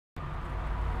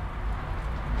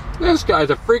This guy's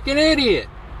a freaking idiot.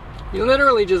 He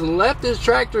literally just left his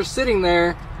tractor sitting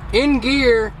there in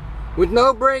gear with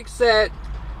no brakes set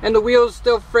and the wheels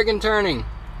still friggin' turning.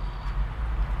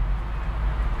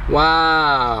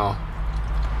 Wow.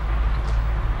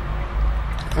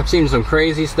 I've seen some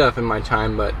crazy stuff in my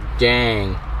time, but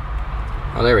dang.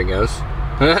 Oh, there he goes.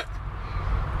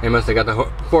 They must have got the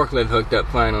forklift hooked up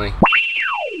finally.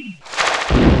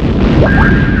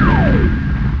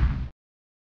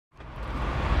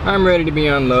 I'm ready to be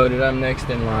unloaded. I'm next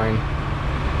in line.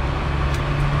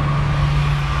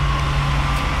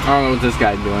 I don't know what this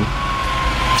guy's doing,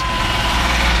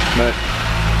 but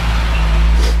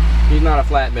he's not a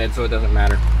flatbed, so it doesn't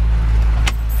matter.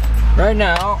 Right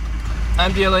now,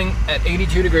 I'm dealing at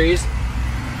 82 degrees.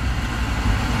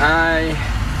 I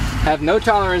have no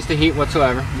tolerance to heat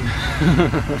whatsoever.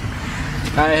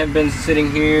 I have been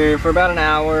sitting here for about an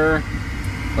hour.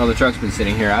 Well, the truck's been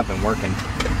sitting here. I've been working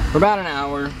for about an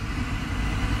hour.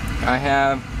 I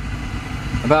have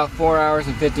about 4 hours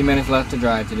and 50 minutes left to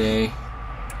drive today.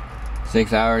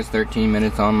 6 hours, 13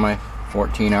 minutes on my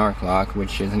 14-hour clock,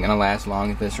 which isn't gonna last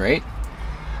long at this rate.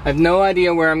 I have no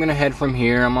idea where I'm gonna head from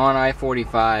here. I'm on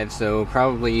I-45, so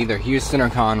probably either Houston or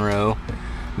Conroe.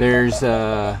 There's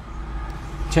a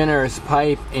Tenner's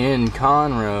Pipe in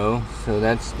Conroe, so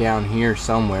that's down here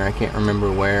somewhere. I can't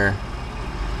remember where.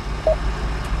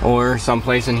 Or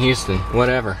someplace in Houston,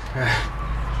 whatever.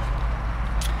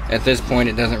 At this point,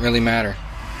 it doesn't really matter.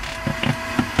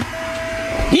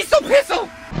 He's so pissed!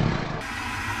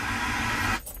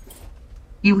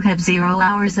 You have 0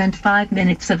 hours and 5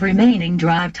 minutes of remaining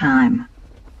drive time.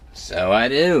 So I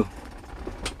do.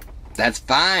 That's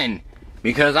fine,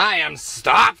 because I am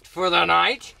stopped for the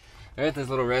night. I'm at this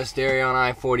little rest area on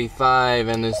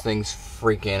I-45, and this thing's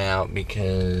freaking out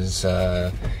because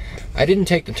I didn't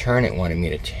take the turn it wanted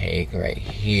me to take right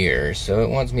here. So it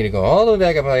wants me to go all the way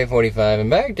back up I-45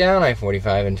 and back down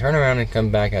I-45 and turn around and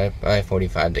come back up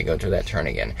I-45 to go to that turn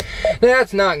again.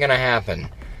 That's not gonna happen.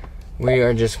 We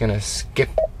are just gonna skip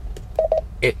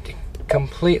it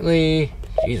completely,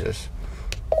 Jesus,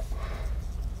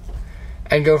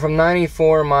 and go from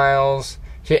 94 miles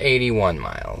to 81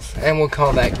 miles, and we'll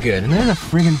call that good. And there's a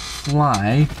friggin'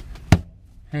 fly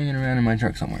hanging around in my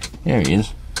truck somewhere. There he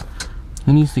is.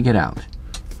 He needs to get out.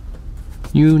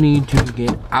 You need to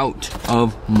get out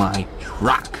of my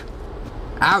truck.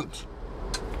 Out.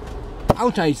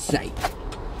 Out, I say.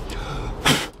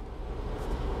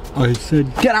 I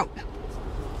said get out.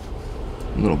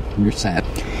 You're sad.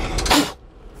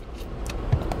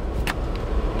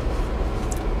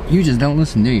 You just don't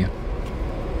listen, do you?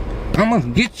 I'm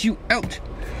gonna get you out.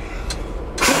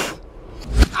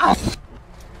 Ow.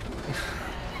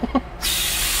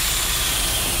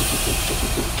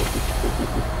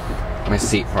 My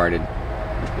seat farted.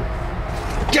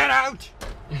 Get out!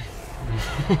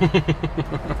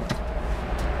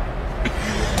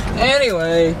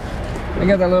 Anyway, I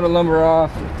got that little lumber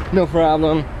off, no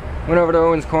problem. Went over to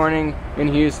Owens Corning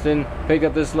in Houston, picked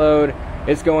up this load.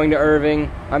 It's going to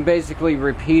Irving. I'm basically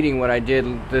repeating what I did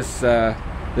this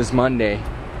this Monday,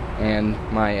 and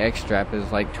my X-strap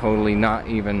is like totally not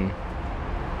even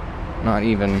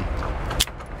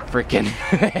freaking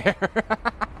there.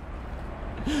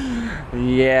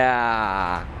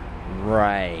 Yeah,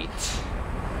 right.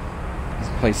 This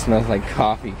place smells like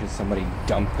coffee because somebody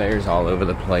dumped theirs all over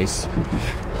the place.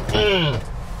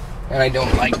 And I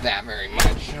don't like that very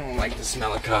much. I don't like the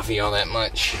smell of coffee all that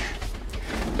much.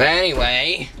 But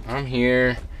anyway, I'm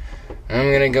here. I'm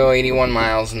gonna go 81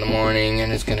 miles in the morning,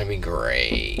 and it's gonna be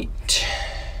great.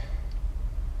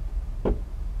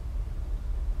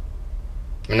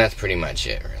 And that's pretty much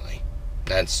it, really.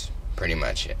 That's pretty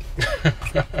much it.